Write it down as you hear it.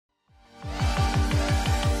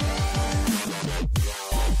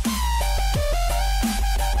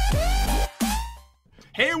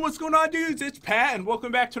Hey, what's going on, dudes? It's Pat, and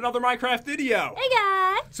welcome back to another Minecraft video. Hey,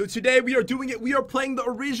 guys. So today we are doing it. We are playing the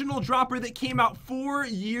original dropper that came out 4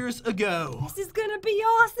 years ago. This is gonna be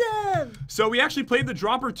awesome. So we actually played the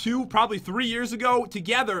dropper 2 probably 3 years ago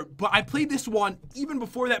together, but I played this one even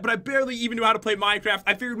before that, but I barely even knew how to play Minecraft.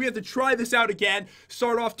 I figured we had to try this out again,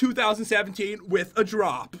 start off 2017 with a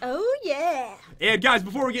drop. Oh, yeah. And guys,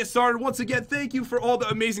 before we get started, once again, thank you for all the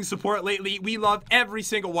amazing support lately. We love every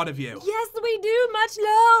single one of you. Yes, we do. Much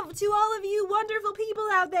love to all of you wonderful people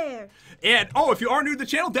out there. And, oh, if you are new to the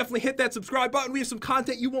channel, definitely hit that subscribe button. We have some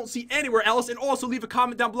content you won't see anywhere else. And also leave a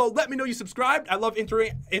comment down below. Let me know you subscribed. I love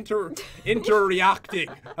interacting.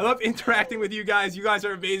 I love interacting with you guys. You guys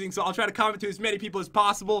are amazing. So I'll try to comment to as many people as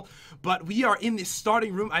possible. But we are in this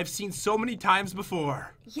starting room I've seen so many times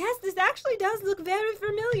before. Yes, this actually does look very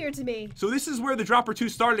familiar to me. So this is where the Dropper 2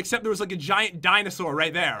 started, except there was like a giant dinosaur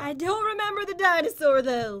right there. I don't remember the dinosaur,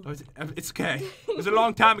 though. It's okay. It was a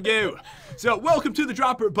long time ago. So welcome to the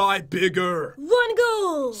Dropper by Bigger. One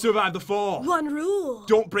goal. Survive the fall. One rule.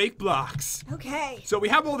 Don't break blocks. Okay. So we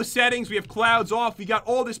have all the settings. We have clouds off. We got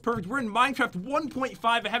all this perfect. We're in Minecraft 1.5.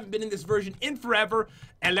 I haven't been in this version in forever.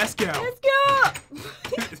 And let's go. Let's go.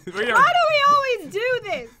 Why do we always do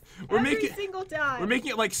this? Every single time. We're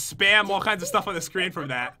making it like spam all kinds of stuff on the screen from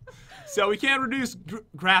that. So we can reduce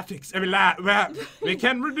graphics. I mean, we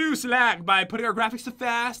can reduce lag by putting our graphics to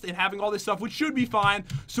fast and having all this stuff, which should be fine.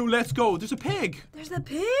 So let's go. There's a pig. There's a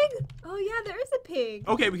pig? Oh yeah, there is a pig.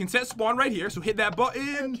 Okay, we can set spawn right here. So hit that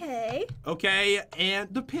button. Okay. Okay,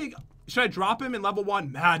 and the pig. Should I drop him in level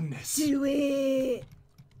 1? Madness. Do it.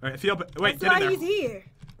 All right, wait, That's why get in there. he's here.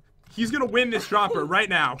 He's gonna win this dropper right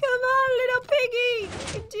now. Come on, little piggy. You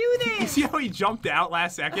can do this. You see how he jumped out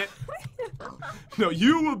last second? No,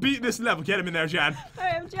 you will beat this level. Get him in there, Jan. All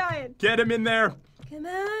right, I'm trying. Get him in there. Come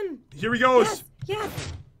on. Here he goes. Yes,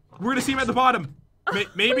 yes. We're gonna see him at the bottom.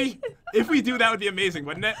 Maybe? If we do, that would be amazing,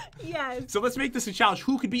 wouldn't it? Yes. So let's make this a challenge.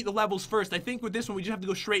 Who could beat the levels first? I think with this one, we just have to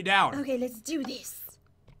go straight down. Okay, let's do this.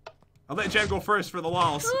 I'll let Jen go first for the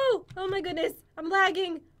lols. Oh my goodness. I'm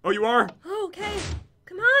lagging. Oh, you are? Okay.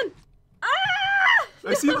 Come on. Ah!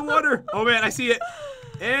 I see the water. Oh, man, I see it.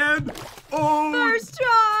 And, oh. First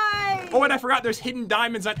try. Oh, and I forgot there's hidden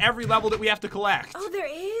diamonds on every level that we have to collect. Oh, there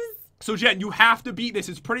is? So, Jen, you have to beat this.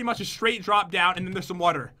 It's pretty much a straight drop down, and then there's some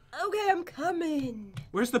water. Okay, I'm coming.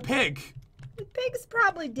 Where's the pig? The pig's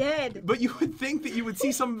probably dead. But you would think that you would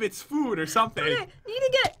see some of its food or something. Okay, need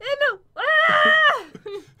to get no. Ah!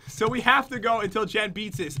 So we have to go until Jen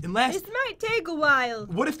beats this, unless... This might take a while.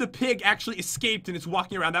 What if the pig actually escaped and it's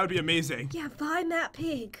walking around? That would be amazing. Yeah, find that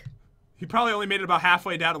pig. He probably only made it about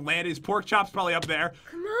halfway down and landed. His pork chop's probably up there.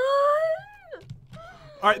 Come on.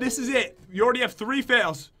 All right, this is it. You already have 3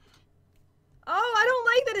 fails. Oh, I don't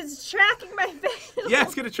like that it's tracking my fail. Yeah,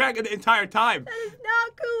 it's going to track it the entire time. That is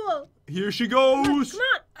not cool. Here she goes. Come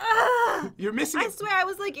on. Ah! You're missing I it. swear I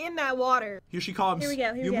was like in that water. Here she comes. Here we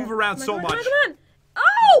go. Here you we go. move around so much. Come on.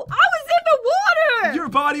 Oh, I was in the water. Your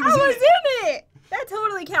body was in it. in it. That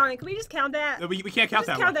totally counted. Can we just count that? No, we can't count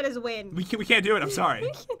that Just count one. that as a win. We can't do it. I'm sorry. I'm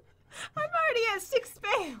already at 6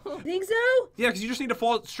 fails. Think so? Yeah, because you just need to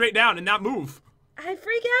fall straight down and not move. I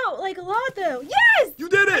freak out like a lot though. Yes! You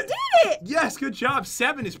did it! I did it! Yes, good job.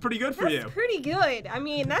 7 is pretty good for you. That's pretty good. I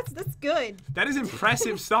mean, that's good. That is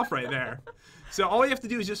impressive stuff right there. So all you have to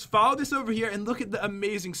do is just follow this over here and look at the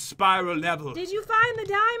amazing spiral level. Did you find the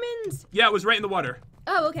diamonds? Yeah, it was right in the water.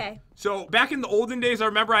 Oh, okay. So back in the olden days, I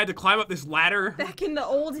remember I had to climb up this ladder. Back in the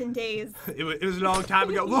olden days. It was a long time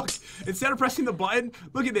ago. Look, instead of pressing the button,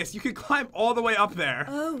 look at this. You can climb all the way up there.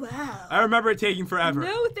 Oh, wow. I remember it taking forever.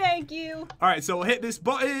 No, thank you. All right, so we'll hit this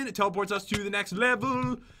button. It teleports us to the next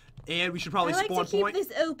level. And we should probably I like spawn to keep point.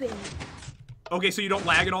 this open. Okay, so you don't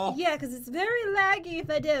lag at all? Yeah, because it's very laggy if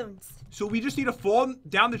I don't. So we just need to fall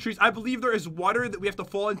down the trees. I believe there is water that we have to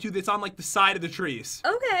fall into that's on like the side of the trees.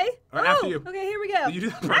 Okay. All right, after you. Okay, here we go. Did you do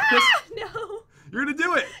that on purpose? Ah, no. You're gonna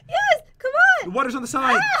do it. Yes, come The on. water's on the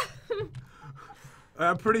side. Ah.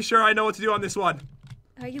 I'm pretty sure I know what to do on this one.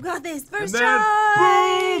 All right, you got this. First And then,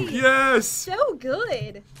 try. boom! Yes. So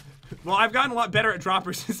good. Well, I've gotten a lot better at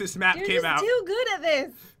droppers since this map You're came just out. too good at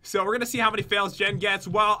this. So we're gonna see how many fails Jen gets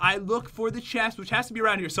while I look for the chest, which has to be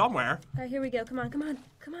around here somewhere. All right, here we go. Come on, come on,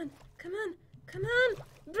 come on, come on, come on.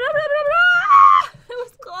 Blah, blah, blah, blah. It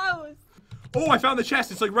was close. Oh, I found the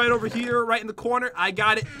chest. It's like right over here, right in the corner. I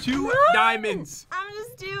got it. 2 diamonds. I'm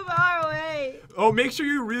just too far away. Oh, make sure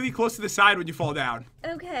you're really close to the side when you fall down.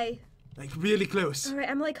 Okay. Like really close. All right,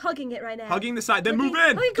 I'm like hugging it right now. Hugging the side. Then move Okay.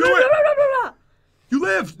 in. Okay, Do come on, it. blah, blah, blah, blah. You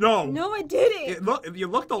lived. No. No, I didn't. You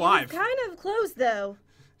looked It was alive. kind of close though.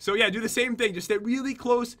 So yeah, do the same thing. Just stay really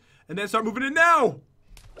close and then start moving in now.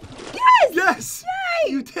 Yes! Yes.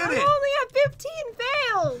 You did I'm it. only at 15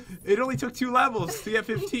 fails. It only took 2 levels to get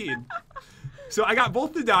 15. So I got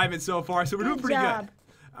both the diamonds so far, so we're doing pretty job.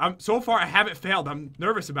 good. So far, I haven't failed. I'm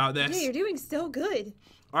nervous about this. Yeah, you're doing so good.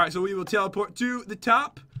 All right, so we will teleport to the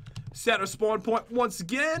top. Set our spawn point once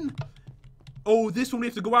again. Oh, this one we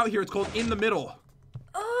have to go out here. It's called In the Middle.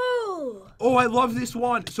 Oh. Oh, I love this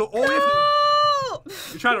one. So all we have to... Oh.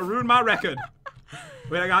 You're trying to ruin my record.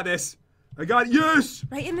 Wait, I got this. I got it. Yes!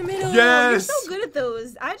 Right in the middle. Yes! You're so good at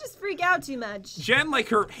those. I just freak out too much. Jen, like,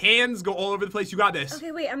 her hands go all over the place. You got this.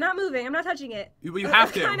 Okay, wait. I'm not moving. I'm not touching it. You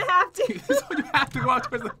have to. I kind of have to. So you have to go out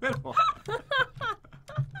towards the middle.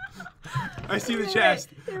 I see the Okay, chest.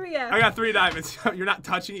 wait. Here we go. I got 3 diamonds. You're not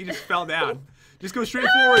touching it. You just fell down. Just go straight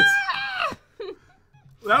forwards.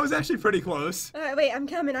 That was actually pretty close. All right, wait. I'm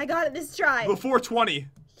coming. I got it this try. Before 20.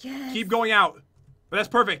 Yes. Keep going out. But that's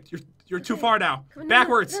perfect. You're too far now. Come on,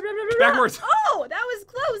 Backwards. no, no, no, no, no. Backwards. Oh, that was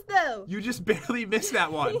close though. You just barely missed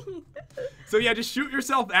that one. So yeah, just shoot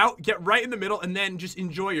yourself out, get right in the middle, and then just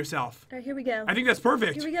enjoy yourself. All right, here we go. I think that's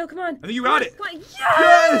perfect. Here we go. Come on. I think you got it. Come on. Yes!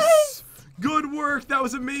 Yes! Good work. That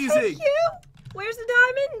was amazing. Thank you. Where's the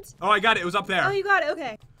diamond? Oh, I got it. It was up there. Oh, you got it.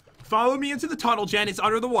 Okay. Follow me into the tunnel, Jen. It's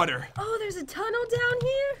under the water. Oh, there's a tunnel down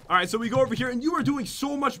here? All right, so we go over here, and you are doing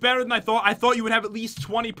so much better than I thought. I thought you would have at least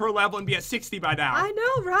 20 per level and be at 60 by now. I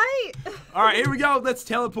know, right? All right, here we go. Let's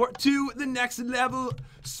teleport to the next level.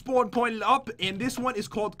 Spawn point up, and this one is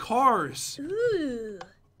called Cars. Ooh.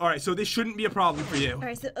 All right, so this shouldn't be a problem for you. All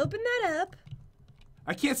right, so open that up.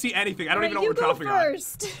 I can't see anything. I don't even know you what we're go dropping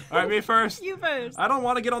first. on. All right, me first. You first. I don't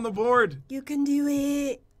want to get on the board. You can do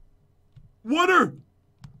it. Water!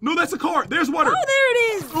 No, that's a car. There's water. Oh, there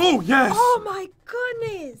it is. Oh, yes. Oh, my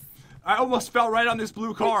goodness. I almost fell right on this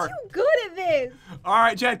blue car. You're too good at this. All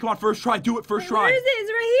right, Jen, come on. First try. Do it first try. Where is it? Is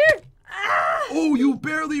it right here? Ah. Oh, you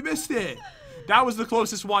barely missed it. That was the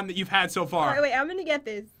closest one that you've had so far. All right, wait. I'm going to get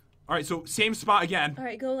this. All right, so same spot again. All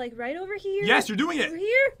right, go like right over here. Yes, you're doing it. Over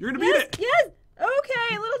here? You're going to beat it. Yes.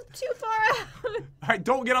 Okay, a little too far out. All right,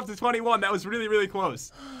 don't get up to 21. That was really, really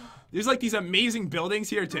close. There's like these amazing buildings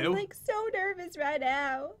here, too. I'm like so nervous right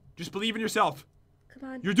now. Just believe in yourself. Come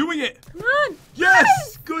on. You're doing it. Come on.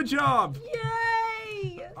 Yes! Good job.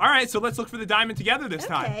 Yay. All right, so let's look for the diamond together this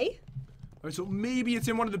time. Okay. All right, so maybe it's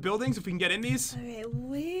in one of the buildings if we can get in these. All right,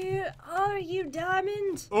 where are you,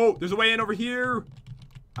 Diamond? Oh, there's a way in over here.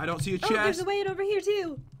 I don't see a chest. Oh, there's a way in over here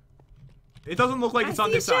too. It doesn't look like it's on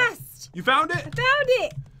this I see a side. chest. You found it? I found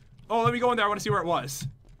it. Oh, let me go in there. I want to see where it was.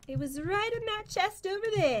 It was right in that chest over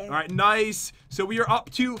there. All right, nice. So we are up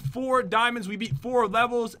to 4 diamonds. We beat 4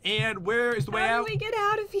 levels. And where is the way How out? do we get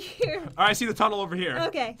out of here? All right, I see the tunnel over here.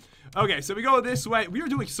 Okay. Okay, so we go this way. We are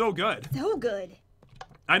doing so good. So good.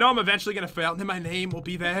 I know I'm eventually going to fail, and then my name will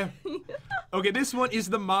be there. Okay, this one is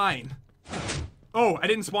the mine. Oh, I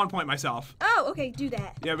didn't spawn point myself. Oh, okay, do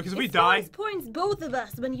that. Yeah, because if It we die... points both of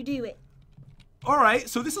us when you do it. All right,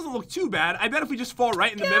 so this doesn't look too bad. I bet if we just fall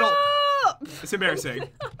right in the middle... It's embarrassing.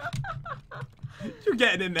 You're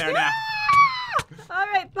getting in there now. All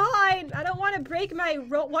right, fine. I don't want to break my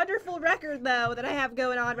wonderful record, though, that I have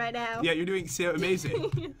going on right now. Yeah, you're doing so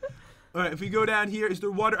amazing. All right, if we go down here, is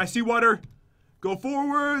there water? I see water. Go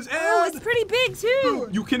forwards, and... Oh, it's pretty big, too.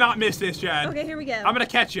 You cannot miss this, Chad. Okay, here we go. I'm going to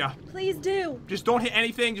catch you. Please do. Just don't hit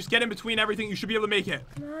anything. Just get in between everything. You should be able to make it.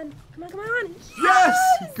 Come on. Come on, come on. Yes!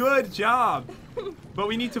 Good job. But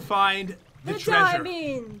we need to find the treasure.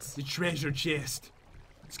 Diamond. The treasure chest.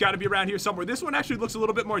 It's got to be around here somewhere. This one actually looks a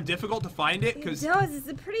little bit more difficult to find it It because does. It's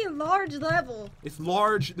a pretty large level. it's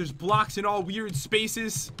large. There's blocks in all weird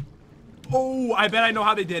spaces. Oh, I bet I know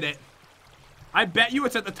how they did it. I bet you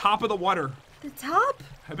it's at the top of the water. The top?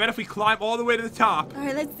 I bet if we climb all the way to the top, All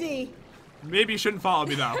right, let's see. maybe you shouldn't follow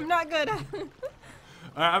me though. I'm not good. All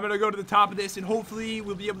right, I'm gonna go to the top of this and hopefully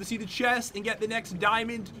we'll be able to see the chest and get the next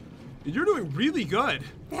diamond. You're doing really good.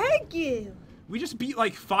 Thank you. We just beat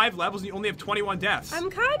like 5 levels and you only have 21 deaths. I'm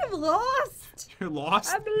kind of lost. You're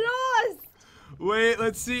lost? I'm lost. Wait,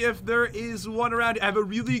 let's see if there is one around. I have a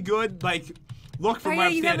really good, like, look from Oh, where yeah,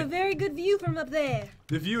 I'm you have a standing. very good view from up there.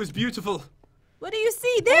 The view is beautiful. What do you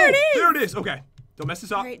see? There it is. There it is. Okay. Don't mess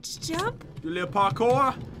this up. All right, just jump. Do a little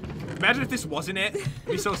parkour. Imagine if this wasn't it. It'd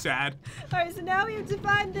be so sad. All right, so now we have to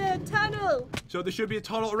find the tunnel. So there should be a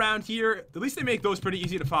tunnel around here. At least they make those pretty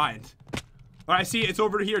easy to find. All right, I see it. It's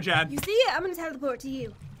over here, Jan. You see it? I'm gonna teleport to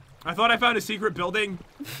you. I thought I found a secret building,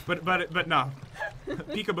 but no.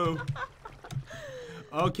 Peekaboo.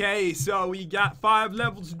 Okay, so we got 5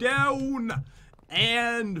 levels down,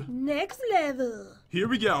 and Next level. here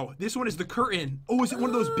we go. This one is the curtain. Oh, is it one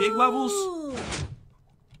of those big levels? Ooh.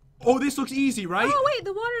 Oh, this looks easy, right? Oh, wait,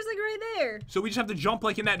 the water's like right there. So we just have to jump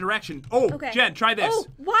like in that direction. Oh, Okay. Jen, try this. Oh,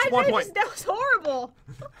 why Spawn did I point. just, that was horrible.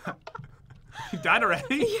 You died already?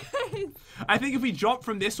 Yes. I think if we jump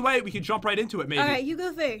from this way, we can jump right into it, maybe. All right, you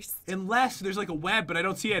go first. Unless there's like a web, but I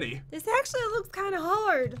don't see any. This actually looks kind of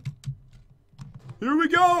hard. Here we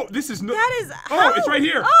go. This is no. That is. Oh, it's right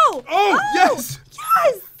here. Oh, yes.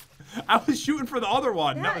 Yes. I was shooting for the other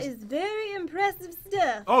one. That is very impressive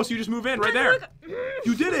stuff. Oh, so you just move in right there. Look.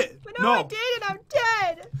 You did it. No, I didn't. I'm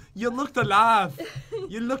dead. You looked alive.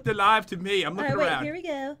 You looked alive to me. I'm looking All right, around. wait, here we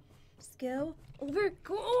go. Just go over.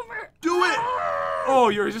 Go over. Do it. Oh,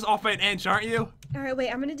 you're just off by an inch, aren't you? All right, wait.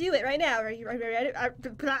 I'm gonna do it right now. Are you ready?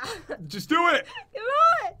 Just do it. Come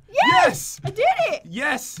on. Yes. I did it.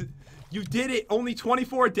 Yes. You did it. Only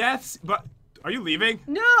 24 deaths, but are you leaving?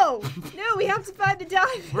 No, we have to find the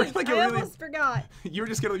diamond. We're like a I really- almost forgot. You're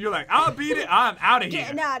like, I'll beat it. I'm out of here.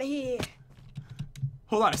 Getting out of here.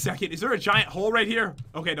 Hold on a second. Is there a giant hole right here?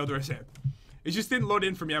 Okay, no, there isn't. It just didn't load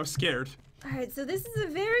in for me. I was scared. All right, so this is a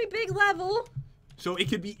very big level. So it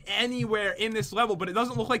could be anywhere in this level, but it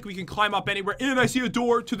doesn't look like we can climb up anywhere. And I see a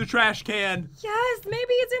door to the trash can. Yes,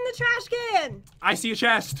 maybe it's in the trash can. I see a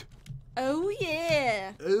chest. Oh,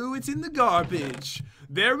 yeah. Oh, it's in the garbage.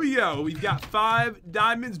 There we go. We've got 5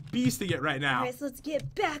 diamonds beasting it right now. All right, so let's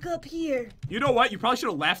get back up here. You know what? You probably should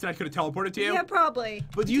have left and I could have teleported to you. Yeah, probably.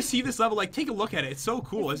 But do you see this level? Like, take a look at it. It's so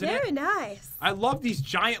cool, isn't Very it? nice. I love these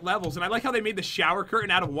giant levels, and I like how they made the shower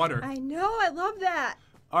curtain out of water. I know, I love that.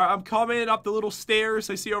 All right, I'm coming up the little stairs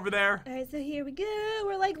I see over there. All right, so here we go.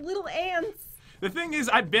 We're like little ants. The thing is,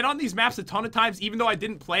 I've been on these maps a ton of times, even though I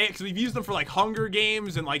didn't play it, because we've used them for like Hunger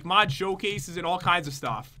Games and like mod showcases and all kinds of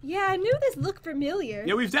stuff. Yeah, I knew this looked familiar.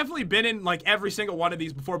 Yeah, we've definitely been in like every single one of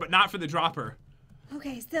these before, but not for the dropper.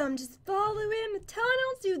 Okay, so I'm just following the tunnel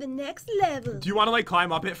to the next level. Do you want to like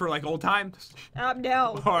climb up it for like old times?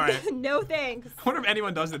 No. All right. No thanks. I wonder if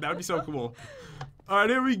anyone does that. That would be so cool. All right,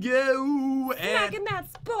 here we go. Back And in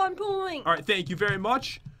that spawn point. all right, thank you very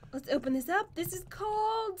much. Let's open this up. This is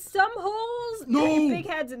called Some Holes. No. Your big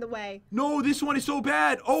head's in the way. No, this one is so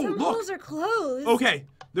bad. Oh, Some look. holes are closed. Okay,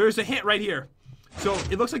 there's a hint right here. So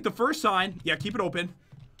it looks like the first sign. Yeah, keep it open.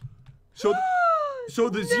 So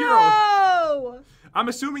the zero. No! I'm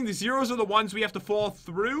assuming the zeros are the ones we have to fall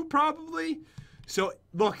through, probably. So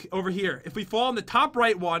look over here. If we fall on the top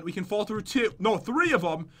right one, we can fall through 3 of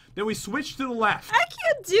them. Then we switch to the left. I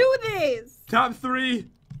can't do this. Top 3.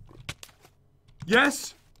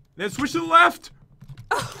 Yes. Then switch to the left.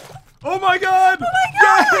 Oh my God! Oh my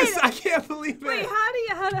God! Yes! I can't believe it. Wait,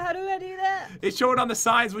 how do I do that? It showed on the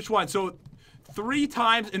signs which one. So 3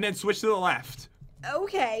 times and then switch to the left.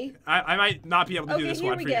 Okay. I might not be able to do Okay, this here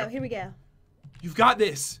one we for go. you. Here we go. You've got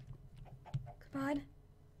this. Come on.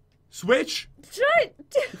 Switch. Try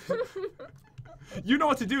it. You know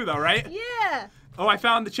what to do though, right? Yeah. Oh, I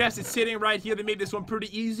found the chest. It's sitting right here. They made this one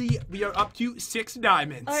pretty easy. We are up to 6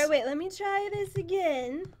 diamonds. All right, wait. Let me try this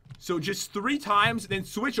again. So just 3 times, then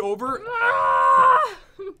switch over. Ah!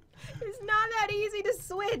 It's not that easy to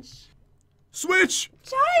switch. Switch!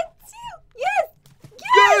 Try it too. Yes.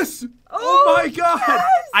 Yes! Oh my God!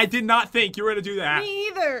 yes! I did not think you were gonna do that. Me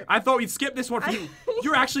either. I thought we'd skip this one for you.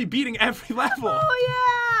 You're actually beating every level.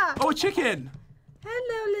 Oh yeah. Oh, a chicken.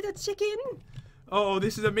 Hello, little chicken. Oh,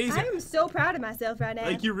 this is amazing. I am so proud of myself right now.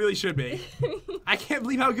 Like you really should be. I can't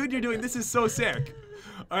believe how good you're doing. This is so sick.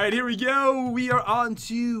 All right, here we go. We are on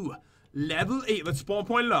to level 8. Let's spawn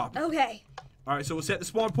point it up. Okay. All right, so we'll set the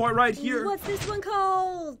spawn point right here. What's this one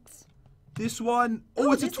called? This one,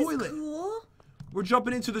 oh, it's a this toilet. Is cool. We're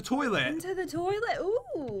jumping into the toilet. Into the toilet.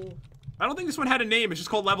 Ooh. I don't think this one had a name. It's just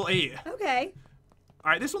called level 8. Okay.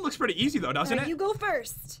 All right, this one looks pretty easy though, doesn't All right, it? you go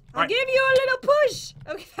first. All I'll right. give you a little push.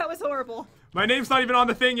 Okay, that was horrible. My name's not even on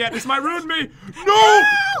the thing yet. This might ruin me. No!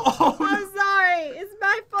 Oh, no. I'm sorry. It's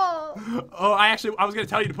my fault. Oh, I was gonna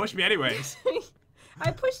tell you to push me anyways.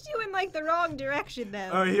 I pushed you in like the wrong direction though.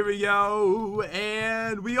 All right, here we go,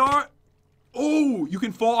 and we are. Oh, you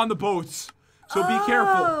can fall on the boats, so be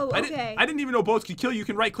careful. Okay. I didn't even know boats could kill you. You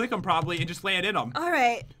can right-click them probably and just land in them. All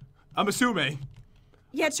right. I'm assuming.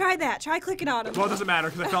 Yeah, try that. Try clicking on them. Well, it doesn't matter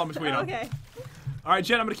because I fell in between them. Okay. All right,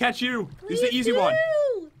 Jen, I'm gonna catch you. This is the Please easy do. one.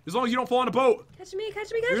 As long as you don't fall on a boat. Catch me,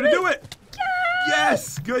 catch me, catch You're me. gonna do it. Yes!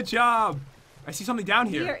 Yes, good job. I see something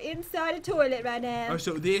down We are here. inside a toilet right now. Oh,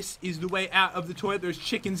 so this is the way out of the toilet. There's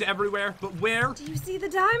chickens everywhere, but where? Do you see the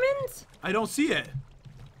diamond? I don't see it.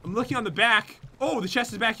 I'm looking on the back. Oh, the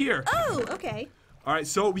chest is back here. Oh, okay. All right,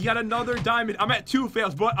 so we got another diamond. I'm at 2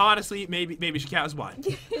 fails, but honestly, maybe it should count as 1.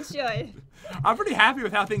 It should. I'm pretty happy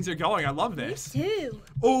with how things are going. I love this. Me too.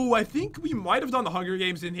 Oh, I think we might have done the Hunger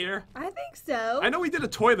Games in here. I think so. I know we did a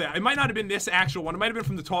toilet. It might not have been this actual one. It might have been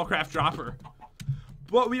from the Tallcraft Dropper.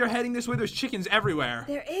 But we are heading this way. There's chickens everywhere.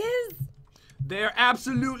 There is. They're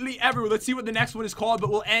absolutely everywhere. Let's see what the next one is called, but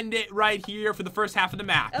we'll end it right here for the first half of the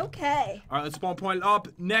map. Okay. All right, let's spawn point up.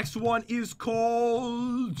 Next one is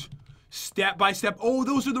called Step by Step. Oh,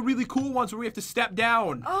 those are the really cool ones where we have to step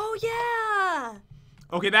down. Oh, yeah.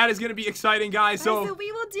 Okay, that is going to be exciting, guys. So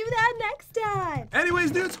we will do that next time.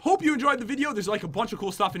 Anyways, dudes, hope you enjoyed the video. There's like a bunch of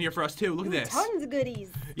cool stuff in here for us, too. Look at this. Tons of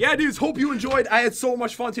goodies. Yeah, dudes, hope you enjoyed. I had so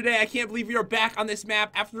much fun today. I can't believe we are back on this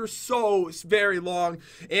map after so very long.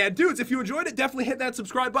 And, dudes, if you enjoyed it, definitely hit that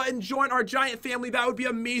subscribe button. Join our giant family. That would be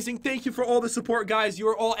amazing. Thank you for all the support, guys. You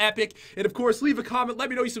are all epic. And, of course, leave a comment. Let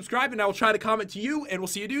me know you subscribed, and I will try to comment to you. And we'll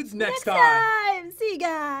see you, dudes, next time. See you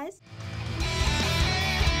guys.